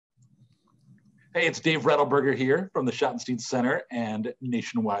Hey, it's Dave Rettelberger here from the Schottenstein Center and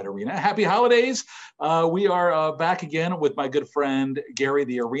Nationwide Arena. Happy holidays. We are back again with my good friend, Gary,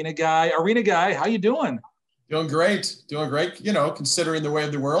 the Arena Guy. Arena Guy, how you doing? Doing great. You know, considering the way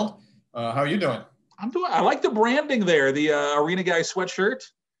of the world. How are you doing? I like the branding there, the Arena Guy sweatshirt.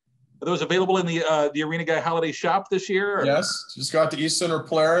 Are those available in the Arena Guy holiday shop this year? Or? Yes, just got to East Center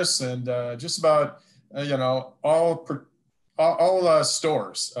Polaris and just about, all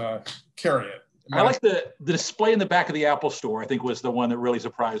stores carry it. I like the display in the back of the Apple Store. I think was the one that really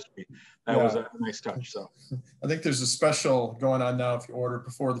surprised me. That was a nice touch. So I think there's a special going on now. If you order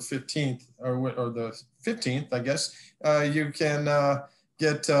before the 15th or the 15th, I guess, you can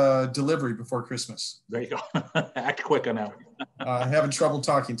get delivery before Christmas. There you go. Act quick on that one. Having trouble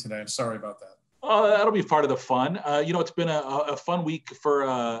talking today. I'm sorry about that. Oh, that'll be part of the fun. It's been a fun week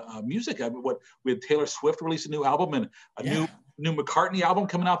for music. We had Taylor Swift release a new album and a new McCartney album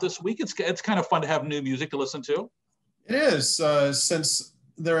coming out this week. It's kind of fun to have new music to listen to. It is, since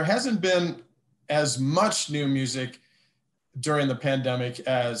there hasn't been as much new music during the pandemic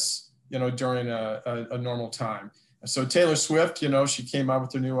as, during a normal time. So Taylor Swift, she came out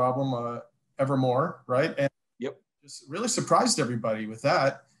with her new album, Evermore, right? And just really surprised everybody with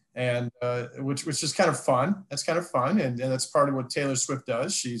that. And which is kind of fun. That's kind of fun. And that's part of what Taylor Swift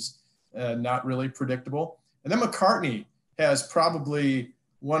does. She's not really predictable. And then McCartney has probably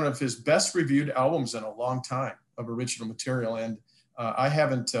one of his best reviewed albums in a long time of original material. And I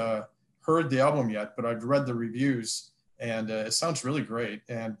haven't heard the album yet, but I've read the reviews and it sounds really great.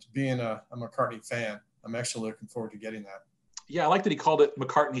 And being a McCartney fan, I'm actually looking forward to getting that. Yeah, I like that he called it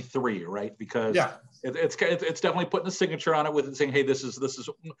McCartney 3, right? Because it's definitely putting a signature on it with it saying, hey, this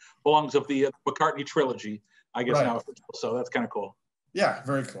belongs of the McCartney trilogy, I guess now. So that's kind of cool. Yeah,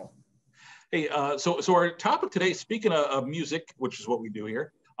 very cool. Hey, so our topic today, speaking of music, which is what we do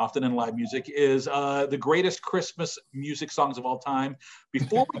here, often in live music, is the greatest Christmas music songs of all time.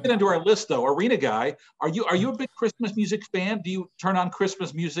 Before we get into our list, though, Arena Guy, are you a big Christmas music fan? Do you turn on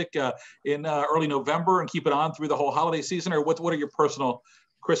Christmas music in early November and keep it on through the whole holiday season, or what are your personal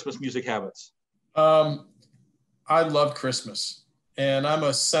Christmas music habits? I love Christmas, and I'm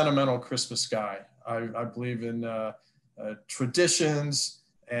a sentimental Christmas guy. I believe in traditions,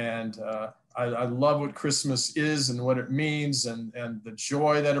 and I love what Christmas is and what it means and the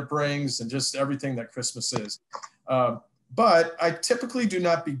joy that it brings and just everything that Christmas is. But I typically do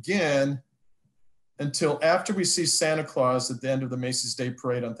not begin until after we see Santa Claus at the end of the Macy's Day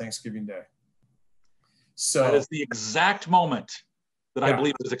Parade on Thanksgiving Day. So that is the exact moment that I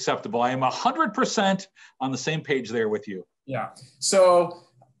believe is acceptable. I am 100% on the same page there with you. Yeah. So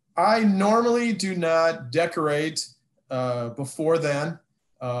I normally do not decorate before then.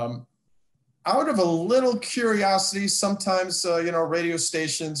 Out of a little curiosity, sometimes, radio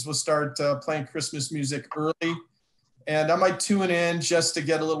stations will start playing Christmas music early, and I might tune in just to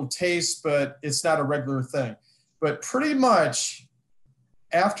get a little taste, but it's not a regular thing. But pretty much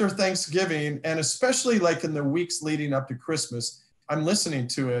after Thanksgiving, and especially like in the weeks leading up to Christmas, I'm listening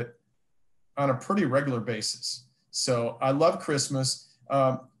to it on a pretty regular basis. So I love Christmas.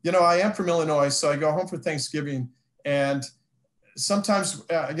 I am from Illinois, so I go home for Thanksgiving, and sometimes,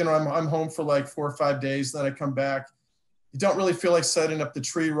 I'm home for like 4 or 5 days. Then I come back. You don't really feel like setting up the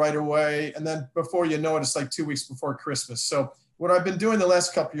tree right away. And then before you know it, it's like 2 weeks before Christmas. So what I've been doing the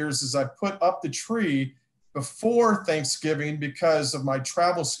last couple of years is I put up the tree before Thanksgiving because of my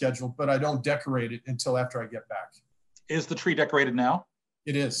travel schedule, but I don't decorate it until after I get back. Is the tree decorated now?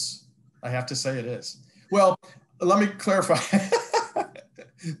 It is. I have to say it is. Well, let me clarify.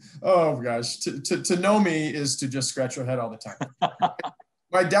 Oh gosh, to know me is to just scratch your head all the time.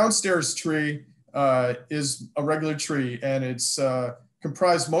 My downstairs tree is a regular tree, and it's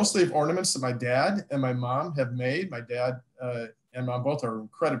comprised mostly of ornaments that my dad and my mom have made. My dad and mom both are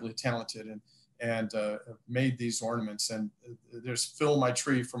incredibly talented and have made these ornaments, and there's filled my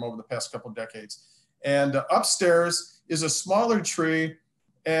tree from over the past couple of decades. And upstairs is a smaller tree,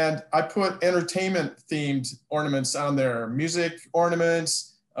 and I put entertainment themed ornaments on there, music ornaments,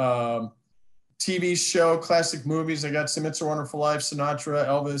 TV show, classic movies. I got some It's a Wonderful Life, Sinatra,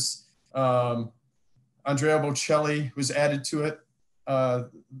 Elvis, Andrea Bocelli was added to it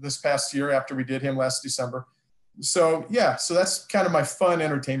this past year after we did him last December. So so that's kind of my fun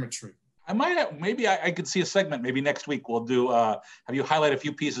entertainment tree. I might have, maybe I could see a segment. Maybe next week we'll do, have you highlight a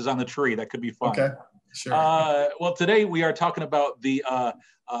few pieces on the tree. That could be fun. Okay, sure. Well, today we are talking about the,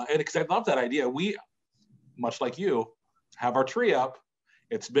 and because I love that idea, we, much like you, have our tree up.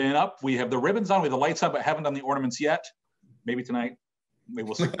 It's been up. We have the ribbons on, we have the lights up, but haven't done the ornaments yet. Maybe tonight, Maybe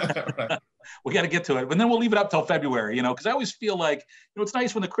we'll see. Right. We got to get to it, but then we'll leave it up till February, because I always feel like, it's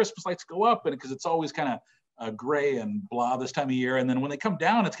nice when the Christmas lights go up, and because it's always kind of gray and blah this time of year, and then when they come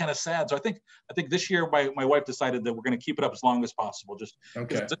down, it's kind of sad. So I think this year my wife decided that we're going to keep it up as long as possible, just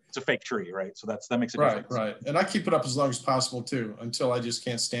because it's a fake tree, right? So that makes a difference. Right. And I keep it up as long as possible too, until I just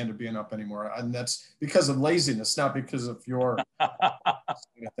can't stand it being up anymore, and that's because of laziness, not because of your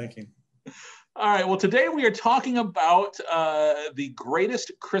thinking. All right. Well, today we are talking about the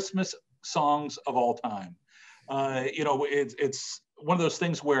greatest Christmas songs of all time. It's one of those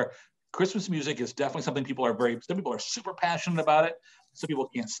things where Christmas music is definitely something some people are super passionate about it. Some people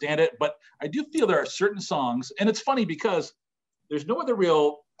can't stand it, but I do feel there are certain songs, and it's funny because there's no other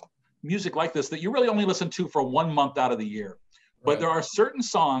real music like this that you really only listen to for 1 month out of the year. But there are certain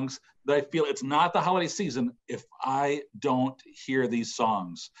songs that I feel it's not the holiday season if I don't hear these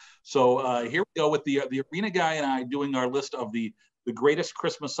songs. So here we go with the Arena Guy and I doing our list of the greatest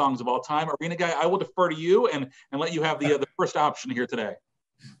Christmas songs of all time. Arena Guy, I will defer to you and let you have the first option here today.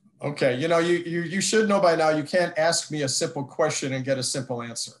 Okay, you should know by now you can't ask me a simple question and get a simple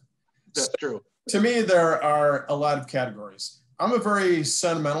answer. That's true. To me, there are a lot of categories. I'm a very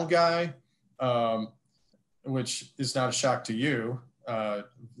sentimental guy, which is not a shock to you.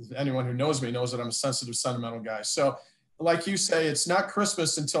 Anyone who knows me knows that I'm a sensitive, sentimental guy. So like you say, it's not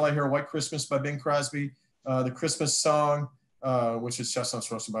Christmas until I hear White Christmas by Bing Crosby, the Christmas song, which is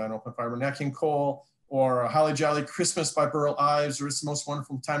Chestnuts Roasted by an Open Fire, Nat King Cole, or Holly Jolly Christmas by Burl Ives, or It's the Most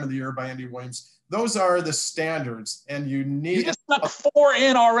Wonderful Time of the Year by Andy Williams. Those are the standards, and you just snuck 4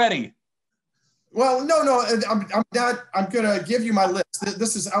 in already. Well, no, I'm not. I'm gonna give you my list.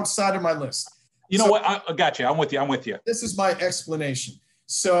 This is outside of my list. You know what? I got you. I'm with you. This is my explanation.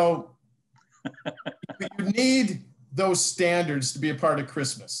 So you need those standards to be a part of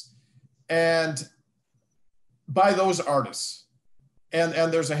Christmas, and by those artists.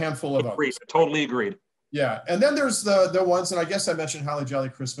 And there's a handful of others. Totally agreed. Yeah, and then there's the ones, and I guess I mentioned Holly Jolly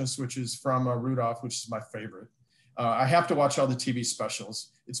Christmas, which is from Rudolph, which is my favorite. I have to watch all the TV specials.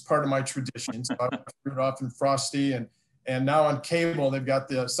 It's part of my tradition. So I watch Rudolph and Frosty, and now on cable they've got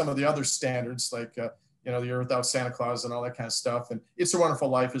some of the other standards like The Year Without Santa Claus and all that kind of stuff. And It's a Wonderful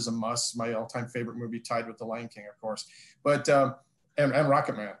Life is a must. My all-time favorite movie, tied with The Lion King, of course. But and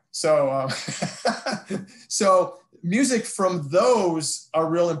Rocket Man. So so music from those are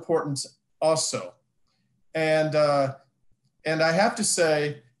real important also. And I have to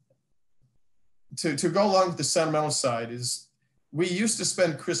say, to go along with the sentimental side, is we used to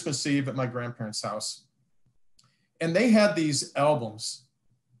spend Christmas Eve at my grandparents' house, and they had these albums.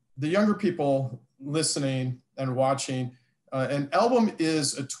 The younger people listening and watching, an album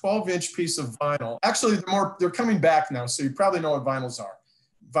is a 12-inch piece of vinyl. Actually, they're coming back now, so you probably know what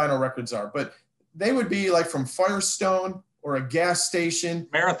vinyl records are, but they would be like from Firestone or a gas station.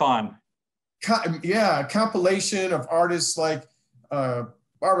 Marathon. Compilation of artists like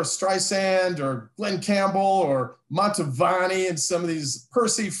Barbra Streisand or Glenn Campbell or Mantovani and some of these,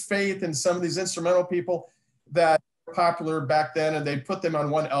 Percy Faith and some of these instrumental people that were popular back then, and they put them on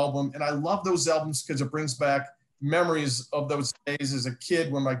one album. And I love those albums because it brings back memories of those days as a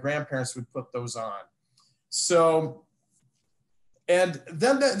kid when my grandparents would put those on. So, and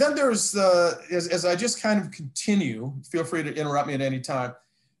then there's as I just kind of continue, feel free to interrupt me at any time.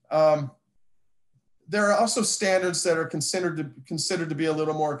 There are also standards that are considered to be a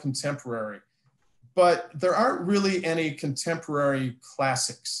little more contemporary, but there aren't really any contemporary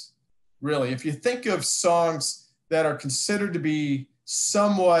classics, really. If you think of songs that are considered to be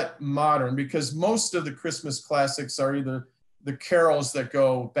somewhat modern, because most of the Christmas classics are either the carols that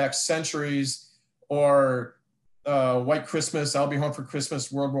go back centuries, or White Christmas, I'll Be Home for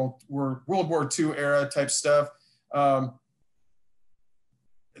Christmas, World War II era type stuff.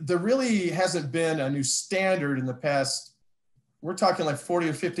 There really hasn't been a new standard in the past. We're talking like 40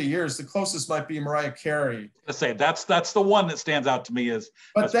 or 50 years. The closest might be Mariah Carey. Let's say that's the one that stands out to me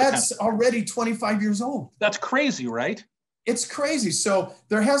but that's already 25 years old. That's crazy, right? It's crazy. So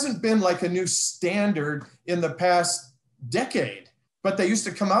there hasn't been like a new standard in the past decade, but they used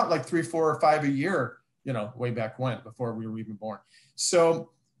to come out like 3, 4, or 5 a year, way back when, before we were even born.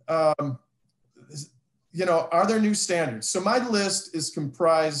 So, are there new standards? So my list is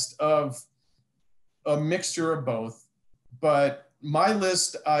comprised of a mixture of both, but my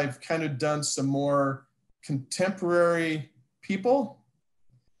list, I've kind of done some more contemporary people.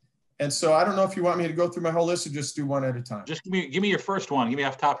 And so I don't know if you want me to go through my whole list or just do one at a time. Just give me your first one. Give me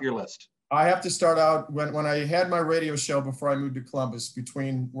off the top of your list. I have to start out when I had my radio show before I moved to Columbus,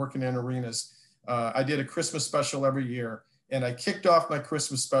 between working in arenas. I did a Christmas special every year, and I kicked off my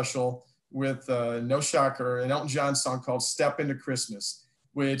Christmas special with no shocker, an Elton John song called "Step Into Christmas,"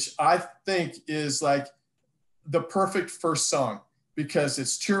 which I think is like the perfect first song because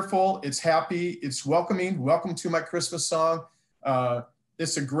it's cheerful, it's happy, it's welcoming. Welcome to my Christmas song.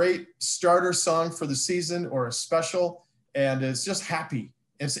 It's a great starter song for the season or a special, and it's just happy.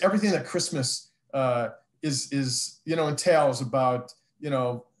 It's everything that Christmas is entails about,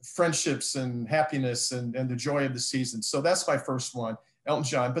 friendships and happiness and the joy of the season. So that's my first one, Elton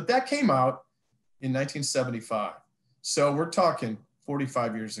John. But that came out in 1975. So we're talking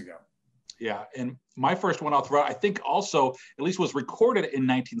 45 years ago. Yeah, and my first one I'll throw out, I think also at least was recorded in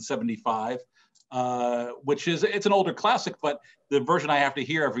 1975, which is, it's an older classic, but the version I have to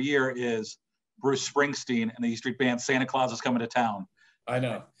hear every year is Bruce Springsteen and the E Street Band, Santa Claus Is Coming to Town. I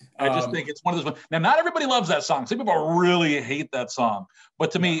know. I just think it's one of those. Now, not everybody loves that song. Some people really hate that song, but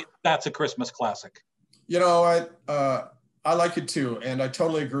to me, that's a Christmas classic. I like it too, and I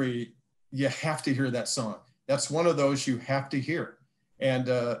totally agree. You have to hear that song. That's one of those you have to hear, and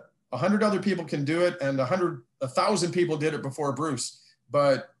 100 other people can do it, and 1,000 people did it before Bruce,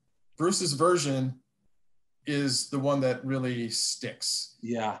 but Bruce's version is the one that really sticks.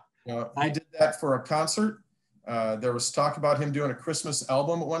 Yeah. I did that for a concert. There was talk about him doing a Christmas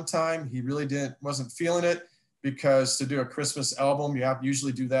album at one time. He really wasn't feeling it because to do a Christmas album, you have to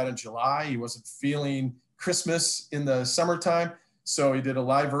usually do that in July. He wasn't feeling Christmas in the summertime. So he did a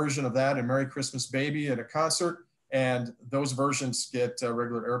live version of that and Merry Christmas Baby at a concert. And those versions get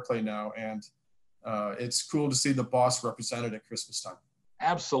regular airplay now. And it's cool to see the Boss represented at Christmas time.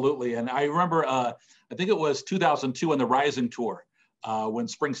 Absolutely. And I remember, I think it was 2002 on the Rising Tour when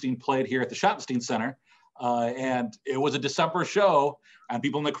Springsteen played here at the Schottenstein Center. And it was a December show, and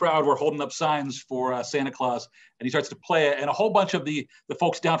people in the crowd were holding up signs for Santa Claus, and he starts to play it, and a whole bunch of the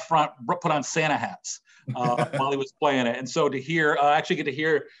folks down front put on Santa hats while he was playing it. And so to hear, actually get to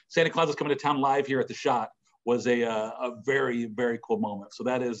hear Santa Claus Is Coming to Town live here at the Schott was a very, very cool moment. So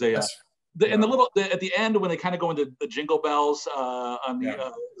that is and at the end when they kind of go into the jingle bells on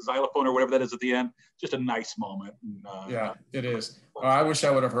the xylophone or whatever that is at the end, just a nice moment. Yeah, it is. I wish I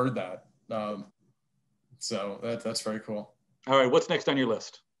would have heard that. So that's very cool. All right, what's next on your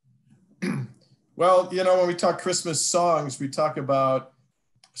list? Well, when we talk Christmas songs, we talk about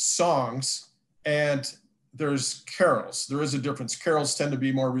songs and there's carols. There is a difference. Carols tend to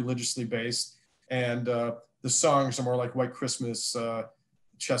be more religiously based, and the songs are more like White Christmas,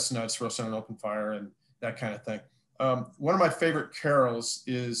 chestnuts roasted on an open fire, and that kind of thing. One of my favorite carols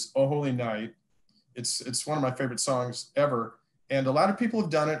is "O Holy Night." It's one of my favorite songs ever, and a lot of people have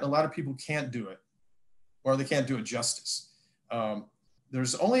done it. A lot of people can't do it, or they can't do it justice.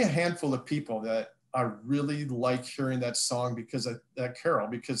 There's only a handful of people that I really like hearing that song because of that carol,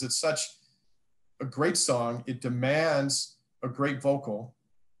 because it's such a great song. It demands a great vocal.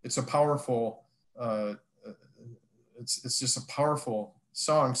 It's a powerful, it's just a powerful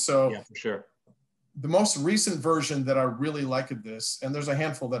song. So yeah, for sure. The most recent version that I really like of this, and there's a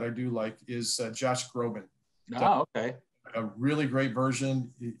handful that I do like, is Josh Groban. Oh, okay. A really great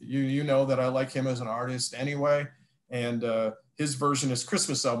version. You know that I like him as an artist anyway, and his version, his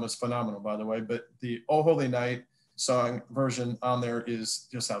Christmas album is phenomenal, by the way, but the "Oh Holy Night" song version on there is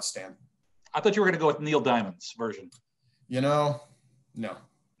just outstanding. I thought you were going to go with Neil Diamond's version. No.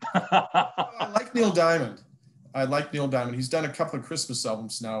 I like Neil Diamond. He's done a couple of Christmas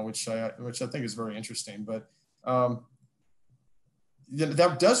albums now, which I think is very interesting, but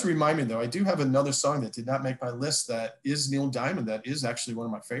that does remind me, though, I do have another song that did not make my list that is Neil Diamond. That is actually one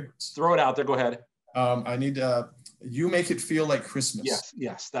of my favorites. Throw it out there. Go ahead. I need "You Make It Feel Like Christmas."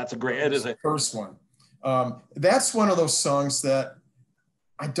 Yes, that's a great. It is the first one. That's one of those songs that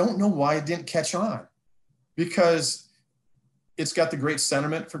I don't know why it didn't catch on, because it's got the great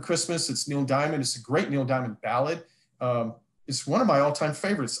sentiment for Christmas. It's Neil Diamond. It's a great Neil Diamond ballad. It's one of my all-time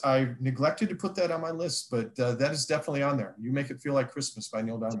favorites. I neglected to put that on my list, but that is definitely on there. "You Make It Feel Like Christmas" by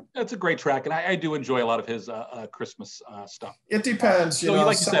Neil Diamond. That's a great track, and I do enjoy a lot of his Christmas stuff. It depends.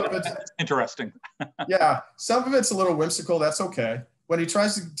 Like you said, it's interesting. Yeah, some of it's a little whimsical. That's okay. When he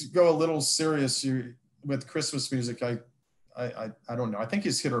tries to go a little serious with Christmas music, I don't know. I think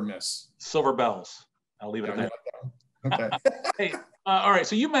he's hit or miss. Silver Bells. I'll leave it at that. Okay. Hey, all right.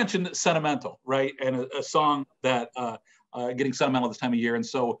 So you mentioned "Sentimental," right? And a song that getting sentimental this time of year. And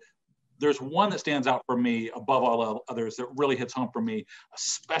so there's one that stands out for me above all others that really hits home for me,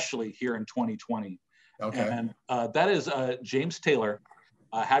 especially here in 2020. Okay. And that is James Taylor,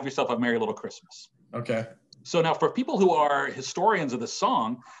 "Have Yourself a Merry Little Christmas." Okay. So now for people who are historians of the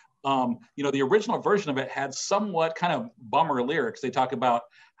song, the original version of it had somewhat kind of bummer lyrics. They talk about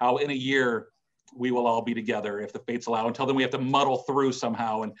how in a year we will all be together if the fates allow. Until then, we have to muddle through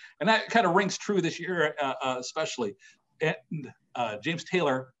somehow. And that kind of rings true this year, especially. And James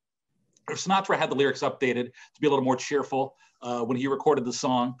Taylor, or Sinatra, had the lyrics updated to be a little more cheerful when he recorded the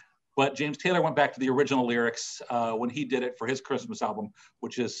song. But James Taylor went back to the original lyrics when he did it for his Christmas album,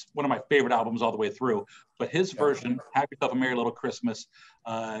 which is one of my favorite albums all the way through. But his version, Have Yourself a Merry Little Christmas,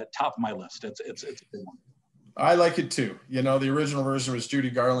 top of my list. It's a good one. I like it too. You know, the original version was Judy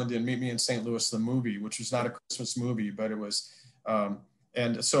Garland in Meet Me in St. Louis, the movie, which was not a Christmas movie, but it was.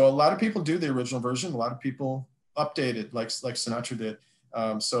 And so a lot of people do the original version. A lot of people update it like Sinatra did.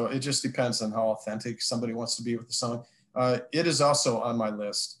 So it just depends on how authentic somebody wants to be with the song. It is also on my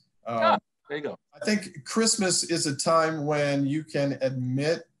list. There you go. I think Christmas is a time when you can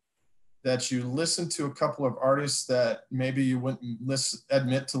admit that you listen to a couple of artists that maybe you wouldn't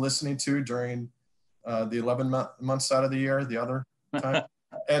admit to listening to during the 11 months out of the year, the other time.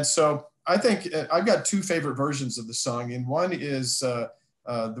 And so I think I've got two favorite versions of the song. And one is the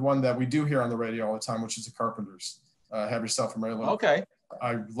one that we do hear on the radio all the time, which is the Carpenters, Have Yourself a Merry Little. Okay.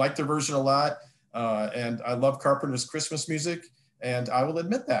 I like their version a lot. And I love Carpenter's Christmas music. And I will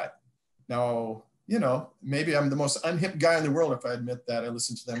admit that. Now, you know, maybe I'm the most unhip guy in the world if I admit that I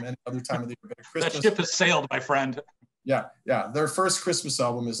listen to them any other time of the year. But Christmas, that ship has sailed, my friend. Yeah. Their first Christmas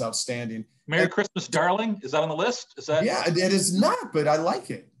album is outstanding. Merry Christmas, Darling. Is that on the list? Is that? Yeah, it is not, but I like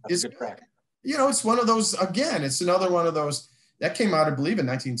it. It's a good track. You know, it's one of those, again, it's another one of those that came out, I believe, in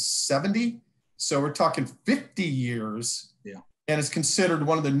 1970. So we're talking 50 years. Yeah. And it's considered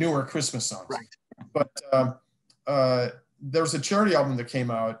one of the newer Christmas songs. Right. But there was a charity album that came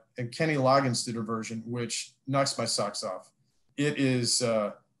out, and Kenny Loggins did a version, which knocks my socks off. It is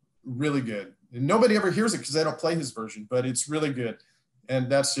really good. And nobody ever hears it because they don't play his version, but it's really good. And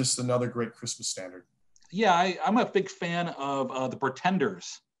that's just another great Christmas standard. Yeah, I'm a big fan of The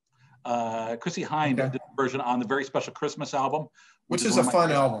Pretenders. Chrissie Hynde did a version on the very special Christmas album. Which is a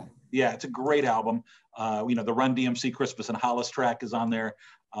fun album. Yeah, it's a great album. You know, the Run DMC Christmas and Hollis track is on there.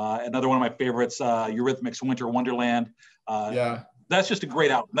 Another one of my favorites, Eurythmics Winter Wonderland. That's just a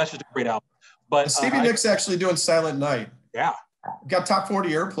great album. But Stevie Nicks actually doing Silent Night. Yeah. Got top 40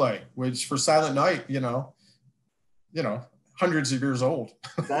 airplay, which for Silent Night, you know, hundreds of years old.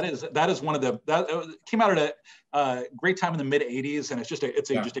 that is one of that came out at a great time in the mid 80s, and it's just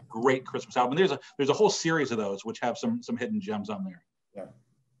a great Christmas album. There's a whole series of those which have some hidden gems on there. Yeah.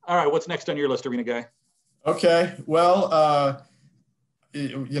 All right, what's next on your list, Arena Guy? Okay, well,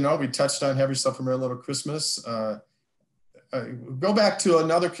 you know, we touched on Have Yourself a Merry Little Christmas. Go back to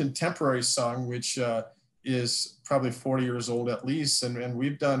another contemporary song, which is probably 40 years old at least, and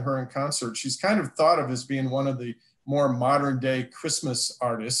we've done her in concert. She's kind of thought of as being one of the more modern day Christmas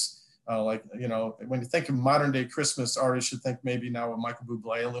artists. Like, you know, when you think of modern day Christmas artists, you think maybe now of Michael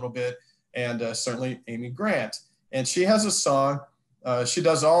Bublé a little bit, and certainly Amy Grant. And she has a song. She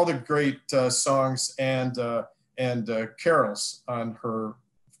does all the great songs and carols on her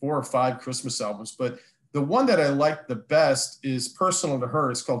 4 or 5 Christmas albums. But the one that I like the best is personal to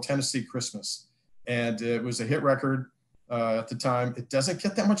her. It's called Tennessee Christmas. And it was a hit record at the time. It doesn't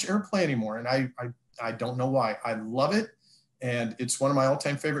get that much airplay anymore. And I don't know why. I love it. And it's one of my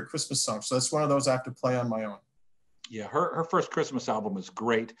all-time favorite Christmas songs. So that's one of those I have to play on my own. Yeah, her first Christmas album is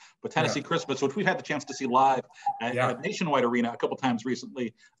great. But Tennessee Christmas, which we've had the chance to see live at Nationwide Arena a couple times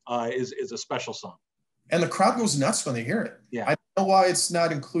recently, is a special song. And the crowd goes nuts when they hear it. Yeah. I don't know why it's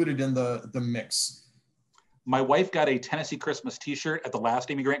not included in the mix. My wife got a Tennessee Christmas t-shirt at the last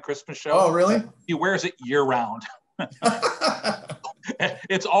Amy Grant Christmas show. Oh, really? She wears it year round.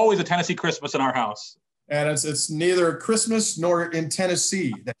 It's always a Tennessee Christmas in our house. And it's neither Christmas nor in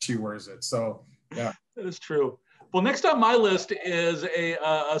Tennessee that she wears it. So, yeah. That is true. Well, next on my list is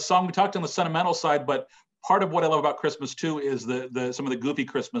a song we talked on the sentimental side, but part of what I love about Christmas too is some of the goofy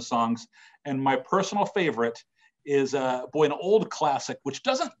Christmas songs. And my personal favorite is an old classic, which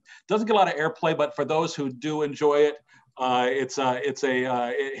doesn't get a lot of airplay, but for those who do enjoy it,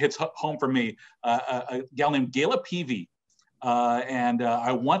 it hits home for me. A gal named Gayla Peavy, and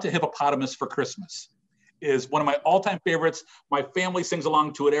I Want a Hippopotamus for Christmas is one of my all-time favorites. My family sings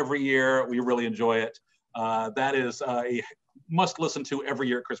along to it every year. We really enjoy it. That is a must listen to every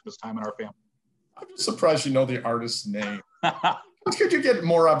year at Christmas time in our family. I'm just surprised you know the artist's name. Could you get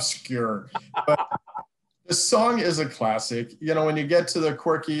more obscure? But the song is a classic. You know, when you get to the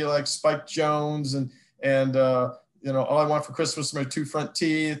quirky like Spike Jones and you know, All I Want for Christmas is My 2 Front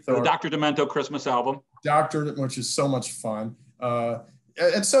Teeth, or the Dr. Demento Christmas album. Which is so much fun.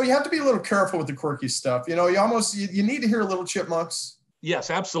 And so you have to be a little careful with the quirky stuff. You know, you need to hear Little Chipmunks. Yes,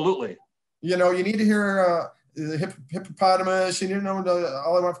 absolutely. You know, you need to hear the hippopotamus, and you know,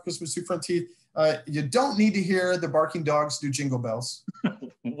 all I want for Christmas, two front teeth. You don't need to hear the barking dogs do jingle bells.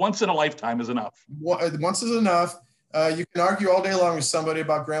 Once in a lifetime is enough. Once is enough. You can argue all day long with somebody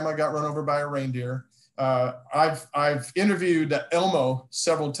about grandma got run over by a reindeer. I've interviewed Elmo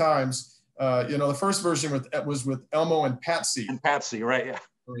several times. You know, the first version was with Elmo and Patsy. And Patsy, right? Yeah.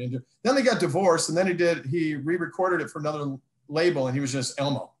 Then they got divorced, and then he re-recorded it for another label, and he was just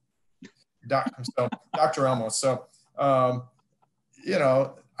Elmo, Dr. Elmo. So, you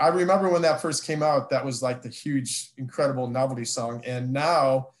know, I remember when that first came out, that was like the huge, incredible novelty song. And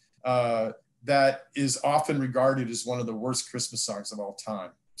now that is often regarded as one of the worst Christmas songs of all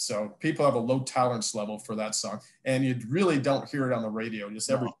time. So people have a low tolerance level for that song, and you really don't hear it on the radio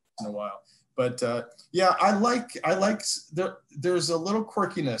just every once in a while. But yeah, I like there's a little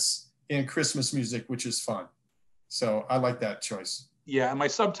quirkiness in Christmas music, which is fun. So I like that choice. Yeah, and my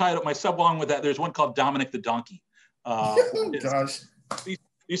sub along with that, there's one called Dominic the Donkey. Gosh.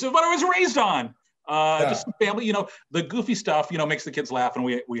 This is what I was raised on. Just family, you know, the goofy stuff, you know, makes the kids laugh, and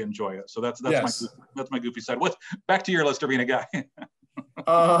we enjoy it. So that's my goofy side. Back to your list, Arena guy?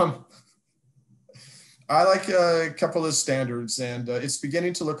 I like a couple of standards, and It's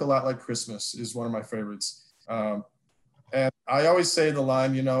Beginning to Look a Lot Like Christmas is one of my favorites. And I always say the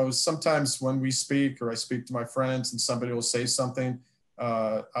line, you know, sometimes when we speak or I speak to my friends and somebody will say something,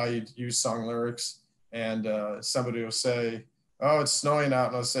 I use song lyrics, and somebody will say, oh, it's snowing out.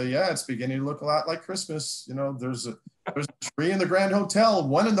 And I'll say, yeah, it's beginning to look a lot like Christmas. You know, there's a tree in the Grand Hotel,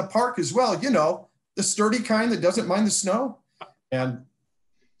 one in the park as well. You know, the sturdy kind that doesn't mind the snow. And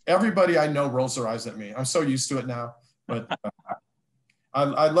everybody I know rolls their eyes at me. I'm so used to it now. But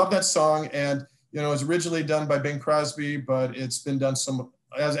I love that song. And, you know, it was originally done by Bing Crosby, but it's been done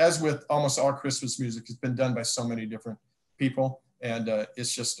as with almost all Christmas music, it's been done by so many different people. And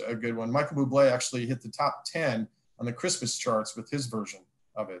it's just a good one. Michael Bublé actually hit the top 10 on the Christmas charts with his version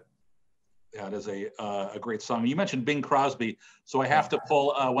of it. Yeah, it is a great song. You mentioned Bing Crosby, so I have to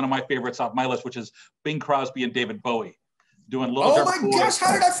pull one of my favorites off my list, which is Bing Crosby and David Bowie doing Little Oh my gosh,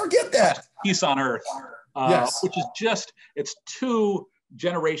 how did I forget that? Peace on Earth, yes. Which is just, it's two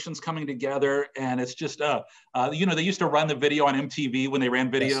generations coming together, and it's just, you know, they used to run the video on MTV when they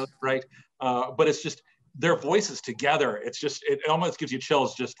ran videos, yes. Right? But it's just their voices together. It's just, it almost gives you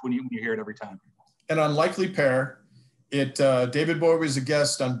chills just when you hear it every time. An unlikely pair. David Bowie was a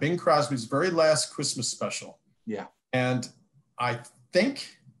guest on Bing Crosby's very last Christmas special. Yeah. And I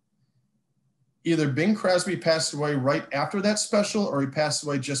think either Bing Crosby passed away right after that special or he passed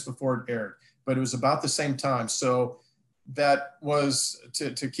away just before it aired, but it was about the same time. So that was,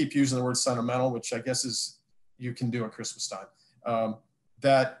 to keep using the word sentimental, which I guess is you can do at Christmas time.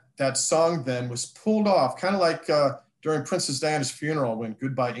 That song then was pulled off, kind of like during Princess Diana's funeral when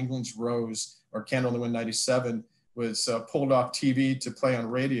Goodbye England's Rose or Candle in the Wind 97 was pulled off TV to play on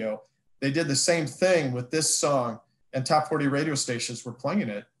radio. They did the same thing with this song, and top 40 radio stations were playing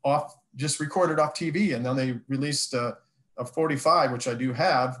it off, just recorded off TV. And then they released a 45, which I do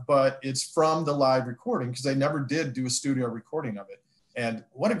have, but it's from the live recording because they never did do a studio recording of it. And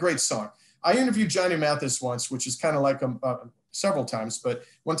what a great song. I interviewed Johnny Mathis once, which is kind of like several times, but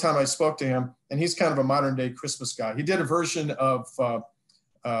one time I spoke to him, and he's kind of a modern day Christmas guy. He did a version of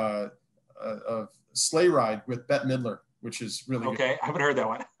Sleigh Ride with Bette Midler, which is really okay. Good. I haven't heard that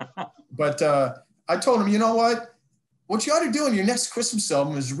one. But I told him, you know what you ought to do in your next Christmas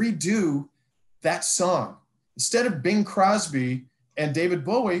album is redo that song. Instead of Bing Crosby and David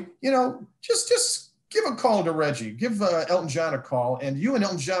Bowie, you know, just give a call to Reggie, give Elton John a call, and you and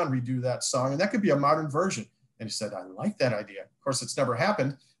Elton John redo that song, and that could be a modern version. And he said, I like that idea. Of course, it's never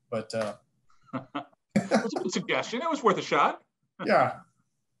happened, but it was a good suggestion. It was worth a shot. Yeah.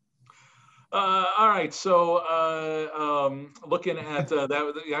 All right, so looking at that,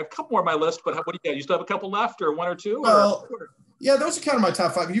 I have a couple more on my list, but what do you got? You still have a couple left, or one or two? Well, yeah, those are kind of my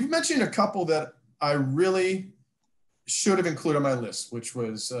top 5. You've mentioned a couple that I really should have included on my list, which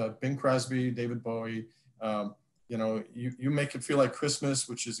was Bing Crosby, David Bowie. You know, you Make It Feel Like Christmas,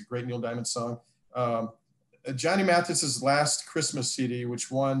 which is a great Neil Diamond song. Johnny Mathis's last Christmas CD, which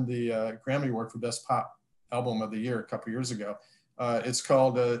won the Grammy Award for Best Pop Album of the Year a couple years ago. It's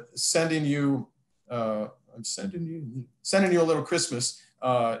called Sending You a Little Christmas.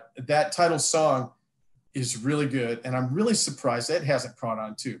 That title song is really good, and I'm really surprised it hasn't caught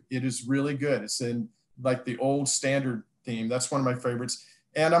on too. It is really good. It's in like the old standard theme. That's one of my favorites.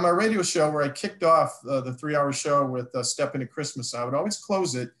 And on my radio show where I kicked off the 3-hour show with Step Into Christmas, I would always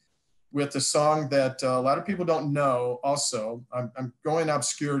close it with a song that a lot of people don't know also. I'm going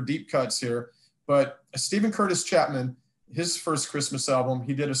obscure deep cuts here, but Stephen Curtis Chapman, his first Christmas album,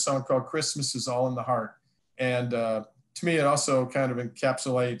 he did a song called Christmas Is All in the Heart. And to me, it also kind of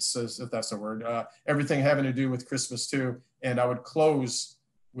encapsulates, if that's a word, everything having to do with Christmas too. And I would close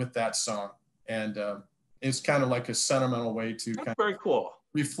with that song. And it's kind of like a sentimental way to kind of very cool.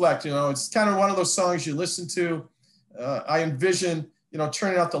 Reflect. You know, it's kind of one of those songs you listen to. I envision, you know,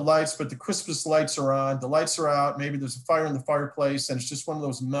 turning out the lights, but the Christmas lights are on, the lights are out, maybe there's a fire in the fireplace, and it's just one of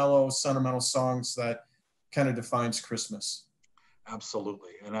those mellow, sentimental songs that kind of defines Christmas.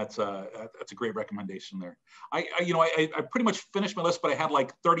 Absolutely, and that's a great recommendation there. I pretty much finished my list, but I had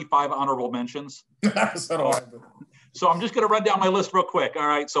like 35 honorable mentions. So I'm just going to run down my list real quick. All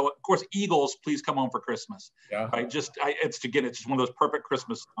right. So of course, Eagles, Please Come Home for Christmas. Yeah. Right. It's just one of those perfect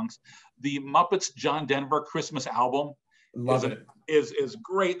Christmas songs. The Muppets John Denver Christmas album is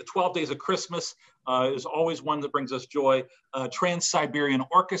great. The 12 Days of Christmas is always one that brings us joy. Trans-Siberian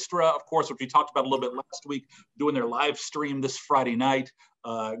Orchestra, of course, which we talked about a little bit last week, doing their live stream this Friday night.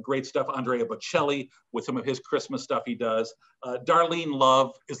 Great stuff. Andrea Bocelli with some of his Christmas stuff he does. Darlene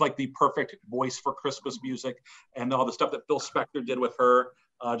Love is like the perfect voice for Christmas music, and all the stuff that Phil Spector did with her.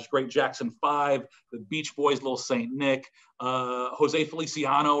 Just great. Jackson 5, the Beach Boys, Little Saint Nick, Jose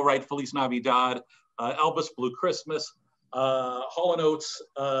Feliciano, right? Feliz Navidad, Elvis, Blue Christmas, Hall & Oates,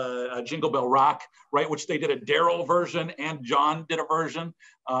 Jingle Bell Rock, right? Which they did a Daryl version and John did a version.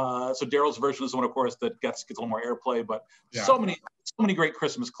 So Daryl's version is the one, of course, that gets a little more airplay, but so many great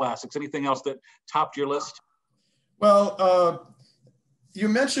Christmas classics. Anything else that topped your list? Well, you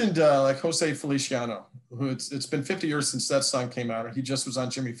mentioned like Jose Feliciano, who it's been 50 years since that song came out. He just was on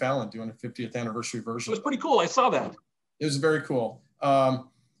Jimmy Fallon doing a 50th anniversary version. It was pretty cool. I saw that. It was very cool.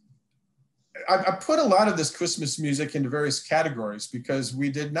 I put a lot of this Christmas music into various categories because we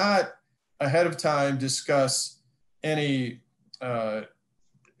did not ahead of time discuss any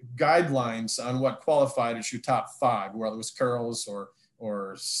guidelines on what qualified as your top 5, whether it was carols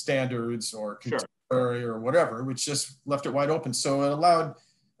or standards or contemporary or whatever, which just left it wide open. So it allowed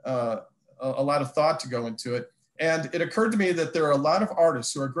a lot of thought to go into it. And it occurred to me that there are a lot of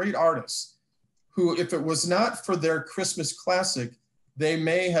artists who are great artists who, if it was not for their Christmas classic, they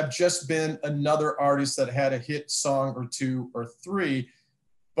may have just been another artist that had a hit song or 2 or 3,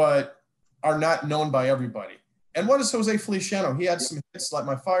 but are not known by everybody. And what is Jose Feliciano? He had some hits like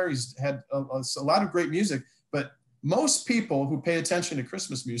My Fire. He's had a lot of great music, but most people who pay attention to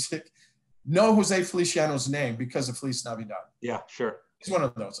Christmas music know Jose Feliciano's name because of Feliz Navidad. Yeah, sure. He's one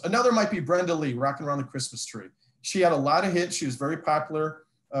of those. Another might be Brenda Lee, Rocking Around the Christmas Tree. She had a lot of hits. She was very popular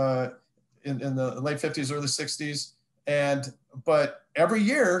in the late 50s, early 60s. But every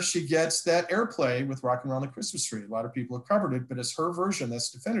year she gets that airplay with Rocking Around the Christmas Tree. A lot of people have covered it, but it's her version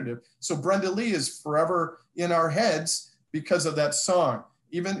that's definitive. So Brenda Lee is forever in our heads because of that song.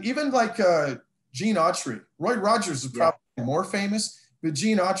 Even like Gene Autry. Roy Rogers is probably more famous, but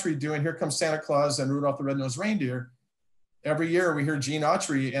Gene Autry doing Here Comes Santa Claus and Rudolph the Red-Nosed Reindeer. Every year we hear Gene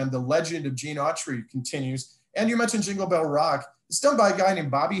Autry, and the legend of Gene Autry continues. And you mentioned Jingle Bell Rock. It's done by a guy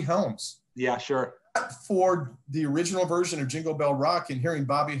named Bobby Helms. Yeah, sure. For the original version of Jingle Bell Rock, and hearing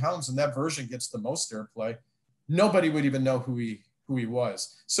Bobby Helms, and that version gets the most airplay, nobody would even know who he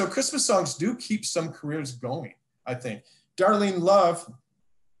was. So Christmas songs do keep some careers going, I think. Darlene Love,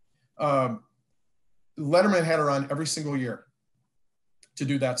 Letterman had her on every single year to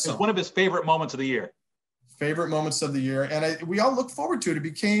do that song. It's one of his favorite moments of the year. Favorite moments of the year. And we all look forward to it. It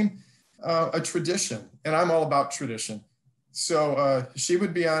became a tradition, and I'm all about tradition. So she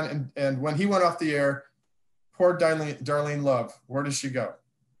would be on, and when he went off the air, poor Darlene Love, where does she go?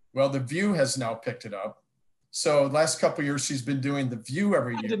 Well, The View has now picked it up. So the last couple of years, she's been doing The View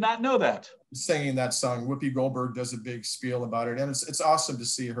every year. I did not know that. Singing that song. Whoopi Goldberg does a big spiel about it, and it's awesome to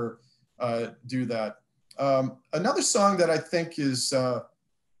see her do that. Another song that I think is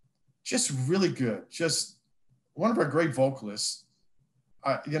just really good, just one of our great vocalists.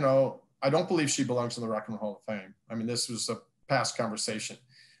 I don't believe she belongs in the Rock and Roll Hall of Fame. I mean, this was a past conversation,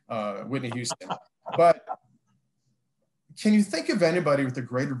 Whitney Houston. But can you think of anybody with a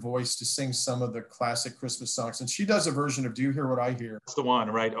greater voice to sing some of the classic Christmas songs? And she does a version of Do You Hear What I Hear? That's the one,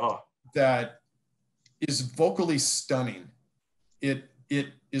 right? Oh, that is vocally stunning. It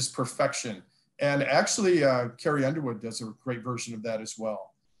is perfection. And actually, Carrie Underwood does a great version of that as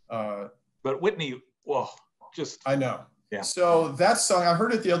well. But Whitney, well, just... I know. Yeah. So that song, I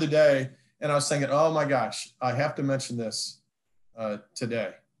heard it the other day, and I was thinking, oh my gosh, I have to mention this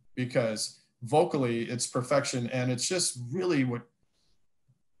today, because vocally it's perfection, and it's just really what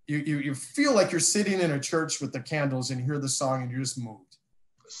you feel like you're sitting in a church with the candles and you hear the song and you're just moved.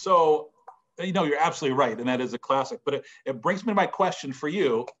 So, you're absolutely right, and that is a classic. But it brings me to my question for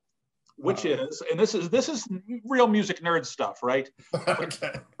you. which is, and this is real music nerd stuff, right?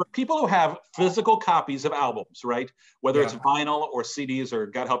 Okay. For people who have physical copies of albums, right? Whether it's Yeah. vinyl or CDs or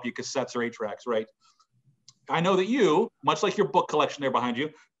God help you, cassettes or 8-tracks, right? I know that you, much like your book collection there behind you,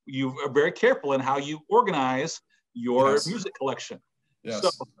 you are very careful in how you organize your Yes. music collection. Yes. So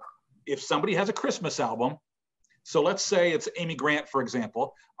if somebody has a Christmas album, so let's say it's Amy Grant, for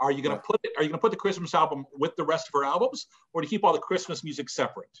example, are you going to put the Christmas album with the rest of her albums, or do you keep all the Christmas music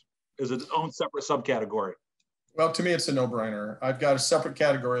separate? Is it its own separate subcategory? Well, to me, it's a no-brainer. I've got a separate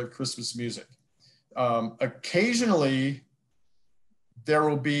category of Christmas music. Occasionally, there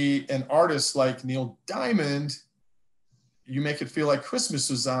will be an artist like Neil Diamond. You Make It Feel Like Christmas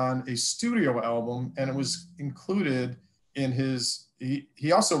was on a studio album, and it was included in his.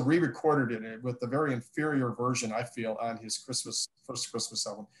 He also re-recorded it with a very inferior version, I feel, on his first Christmas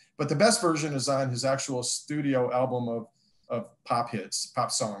album. But the best version is on his actual studio album of pop hits, pop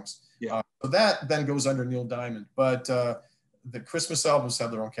songs. Yeah. So that then goes under Neil Diamond. But the Christmas albums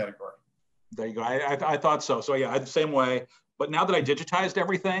have their own category. There you go. I thought so. So yeah, I'm the same way. But now that I digitized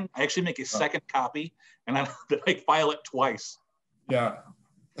everything, I actually make a second copy, and I file it twice. Yeah.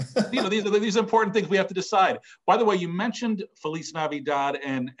 These are important things we have to decide. By the way, you mentioned Feliz Navidad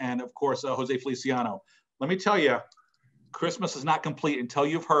and of course Jose Feliciano. Let me tell you, Christmas is not complete until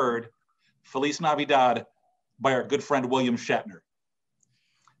you've heard Feliz Navidad by our good friend William Shatner.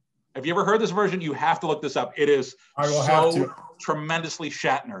 Have you ever heard this version? You have to look this up. It is so tremendously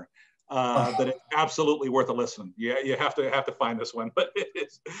Shatner that it's absolutely worth a listen. You have to find this one, but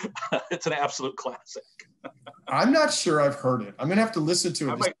it's an absolute classic. I'm not sure I've heard it. I'm gonna have to listen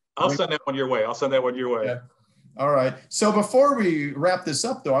to it. I'll send that one your way. Yeah. All right. So before we wrap this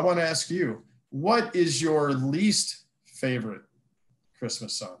up, though, I want to ask you, what is your least favorite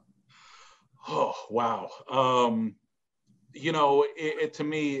Christmas song? Oh, wow. To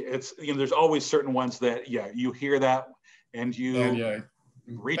me, it's, there's always certain ones that, you hear that and you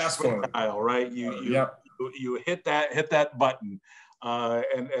reach for the dial, right? You hit that button.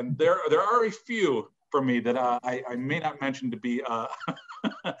 And there are a few for me that I may not mention to be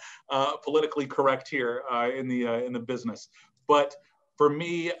politically correct here in the business, but for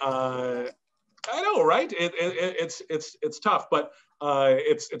me, I know, right? It's tough, but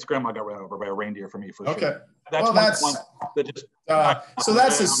it's Grandma Got Run Over by a Reindeer for me, for sure. Okay. That's one that just. So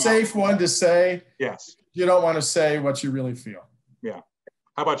that's a safe one to say. Yes. You don't want to say what you really feel. Yeah.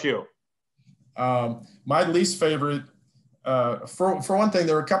 How about you? My least favorite. For one thing,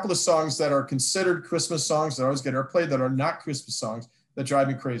 there are a couple of songs that are considered Christmas songs that always get airplay that are not Christmas songs that drive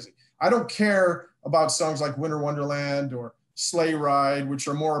me crazy. I don't care about songs like Winter Wonderland or Sleigh Ride, which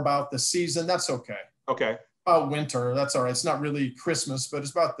are more about the season. That's okay. Okay. About winter, that's all right. It's not really Christmas, but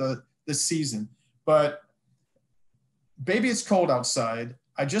it's about the season. But Baby It's Cold Outside,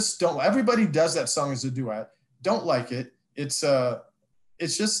 I just don't. Everybody does that song as a duet. Don't like it. It's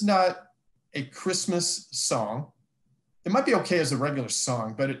just not a Christmas song. It might be okay as a regular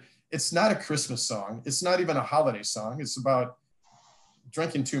song, but it's not a Christmas song. It's not even a holiday song. It's about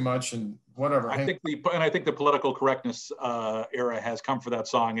drinking too much and whatever. I think the political correctness era has come for that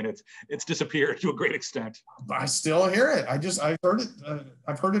song, and it's disappeared to a great extent. I still hear it. I've heard it.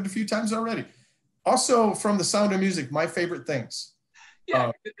 I've heard it a few times already. Also, from The Sound of Music, My Favorite Things.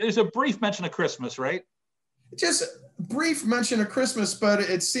 Yeah, there's a brief mention of Christmas, right? Just a brief mention of Christmas, but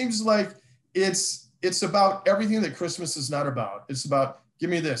it seems like it's about everything that Christmas is not about. It's about, give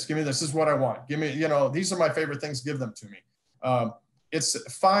me this, this is what I want. Give me, these are my favorite things, give them to me. It's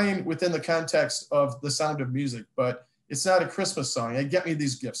fine within the context of The Sound of Music, but it's not a Christmas song. Hey, get me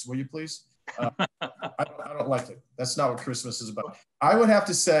these gifts, will you please? I don't like it. That's not what Christmas is about. I would have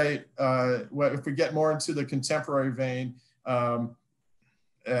to say, if we get more into the contemporary vein, and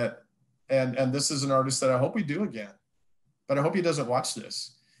this is an artist that I hope we do again, but I hope he doesn't watch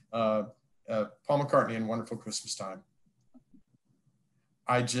this. Paul McCartney in Wonderful Christmas Time.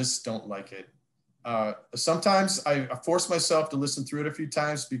 I just don't like it. Sometimes I force myself to listen through it a few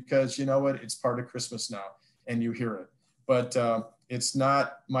times because you know what? It's part of Christmas now and you hear it. But it's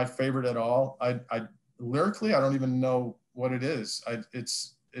not my favorite at all. I lyrically, I don't even know what it is.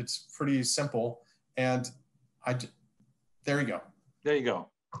 It's pretty simple. And there you go. There you go.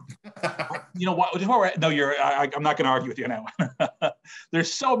 You know what? No, I'm not going to argue with you now.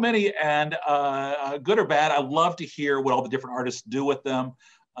 There's so many, and good or bad. I love to hear what all the different artists do with them,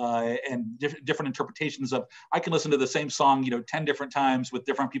 and different interpretations of. I can listen to the same song, 10 different times with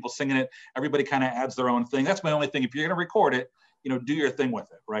different people singing it. Everybody kind of adds their own thing. That's my only thing. If you're going to record it, do your thing with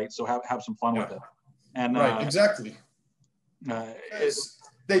it, right? So have some fun with it. And right, exactly.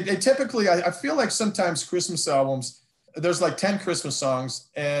 They typically, I feel like sometimes Christmas albums, there's like 10 Christmas songs,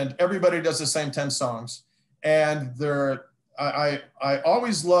 and everybody does the same 10 songs. And I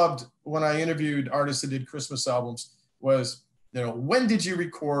always loved when I interviewed artists that did Christmas albums was, when did you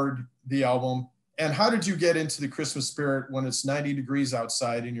record the album? And how did you get into the Christmas spirit when it's 90 degrees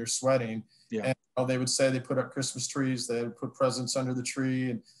outside and you're sweating? Yeah. And they would say they put up Christmas trees, they would put presents under the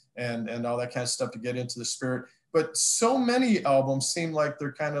tree and all that kind of stuff to get into the spirit. But so many albums seem like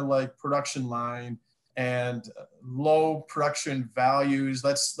they're kind of like production line and low production values.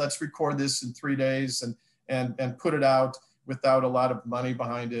 Let's record this in 3 days and put it out without a lot of money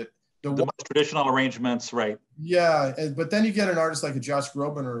behind it. The most traditional arrangements, right? Yeah, but then you get an artist like a Josh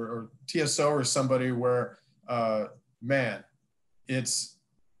Groban or TSO or somebody where, man, it's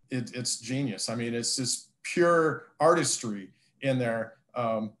genius. I mean, it's just pure artistry in there,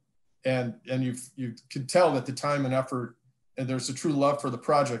 and you can tell that the time and effort, and there's a true love for the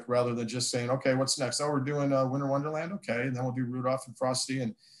project rather than just saying, okay, what's next? Oh, we're doing Winter Wonderland, okay, and then we'll do Rudolph and Frosty,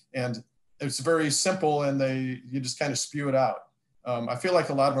 and it's very simple, and you just kind of spew it out. I feel like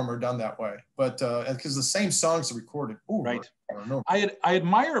a lot of them are done that way, but because the same songs are recorded. Ooh, right. I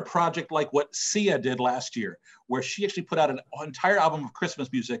admire a project like what Sia did last year, where she actually put out an entire album of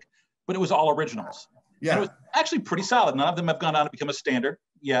Christmas music, but it was all originals. Yeah, and it was actually pretty solid. None of them have gone on to become a standard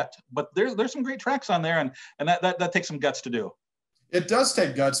yet, but there's some great tracks on there, and that takes some guts to do. It does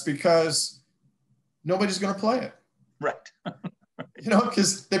take guts because nobody's going to play it. Right.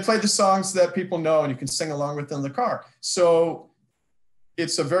 Because they play the songs that people know and you can sing along with in the car. So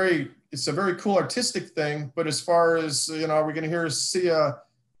it's a very cool artistic thing, but as far as, are we going to hear Sia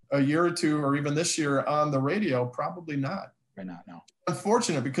a year or two or even this year on the radio? Probably not. Right not, no.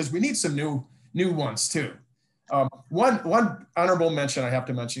 Unfortunate, because we need some new ones too. One honorable mention I have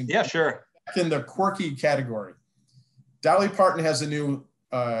to mention. Yeah, sure. In the quirky category, Dolly Parton has a new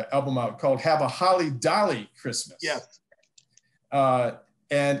album out called Have a Holly Dolly Christmas. Yes.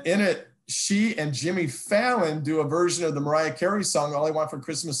 And in it, she and Jimmy Fallon do a version of the Mariah Carey song, All I Want for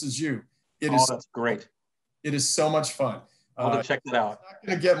Christmas Is You. That's great. It is so much fun. I'll check that out. It's not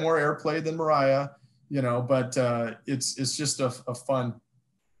going to get more airplay than Mariah, but it's just a fun.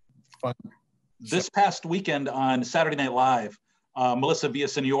 This past weekend on Saturday Night Live, Melissa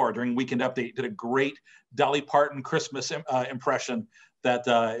Villasenor during Weekend Update did a great Dolly Parton Christmas impression that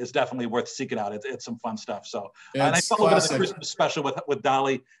is definitely worth seeking out. It's some fun stuff. So, and I saw a little bit of the Christmas special with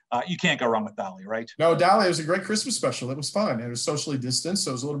Dolly. You can't go wrong with Dolly, right? No, Dolly, it was a great Christmas special. It was fun. It was socially distanced,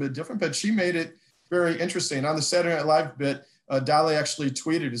 so it was a little bit different, but she made it very interesting. On the Saturday Night Live bit, Dolly actually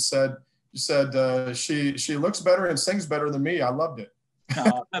tweeted and said she looks better and sings better than me. I loved it.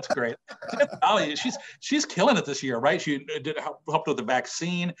 Oh, that's great. Dolly, she's killing it this year, right? She helped with the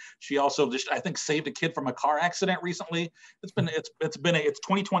vaccine. She also I think saved a kid from a car accident recently. It's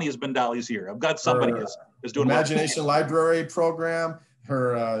 2020 has been Dolly's year. I'm glad somebody is doing Imagination Library program.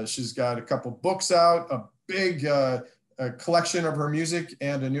 She's got a couple books out, a big a collection of her music,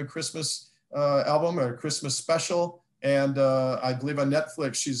 and a new Christmas album, a Christmas special. And I believe on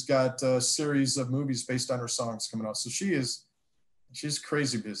Netflix she's got a series of movies based on her songs coming out. So she's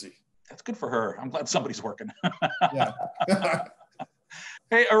crazy busy. That's good for her. I'm glad somebody's working. Yeah.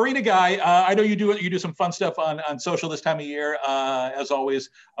 Hey, Arena Guy, I know you do some fun stuff on social this time of year. As always,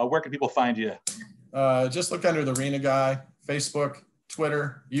 where can people find you? Just look under the Arena Guy, Facebook,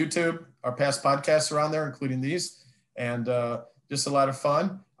 Twitter, YouTube. Our past podcasts are on there, including these, and just a lot of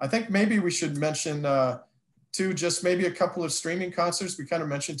fun. I think maybe we should mention too, just maybe a couple of streaming concerts. We kind of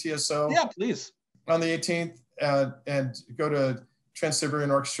mentioned TSO. Yeah, please. On the 18th, and go to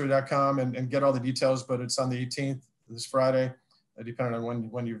TransSiberianOrchestra.com and get all the details, but it's on the 18th, this Friday, depending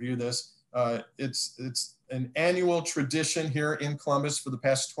on when you view this. It's an annual tradition here in Columbus for the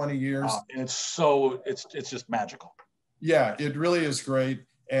past 20 years. And it's just magical. Yeah, it really is great.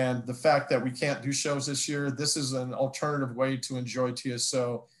 And the fact that we can't do shows this year, this is an alternative way to enjoy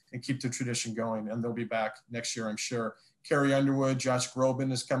TSO and keep the tradition going. And they'll be back next year, I'm sure. Carrie Underwood, Josh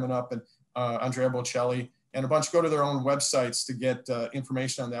Groban is coming up, and Andrea Bocelli, and a bunch go to their own websites to get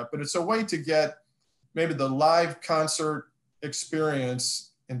information on that. But it's a way to get maybe the live concert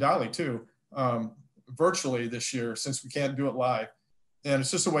experience in Dolly too, virtually this year, since we can't do it live. And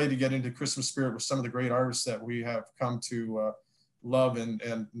it's just a way to get into Christmas spirit with some of the great artists that we have come to love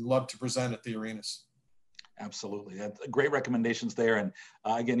and love to present at the arenas. Absolutely. Great recommendations there. And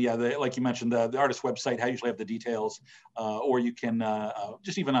again, yeah, like you mentioned, the artist website, I usually have the details, or you can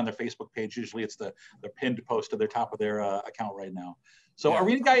just even on their Facebook page, usually it's the pinned post at the top of their account right now. So yeah.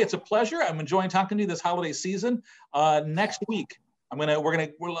 Arena Guy, it's a pleasure. I'm enjoying talking to you this holiday season. Next week,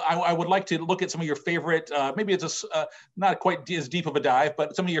 I would like to look at some of your favorite, maybe it's not quite as deep of a dive,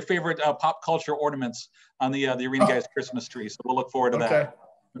 but some of your favorite pop culture ornaments on the Arena Guys Christmas tree. So we'll look forward to that. Okay,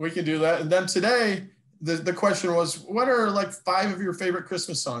 we can do that. And then today, the question was, what are like 5 of your favorite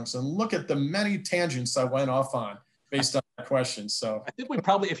Christmas songs? And look at the many tangents I went off on based on that question. So I think we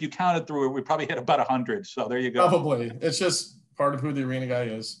probably, if you counted through it, we probably hit about 100. So there you go. Probably. It's just part of who the Arena Guy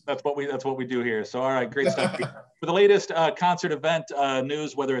is. That's what we do here. So all right, great stuff. For the latest concert event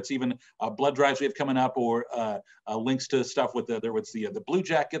news, whether it's even blood drives we have coming up, or links to stuff with whether it's the Blue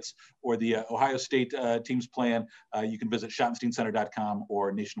Jackets or the Ohio State teams playing, you can visit schottensteincenter.com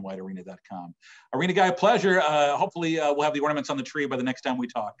or nationwidearena.com. Arena Guy, pleasure. Hopefully we'll have the ornaments on the tree by the next time we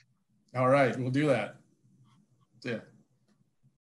talk. All right, we'll do that. Yeah.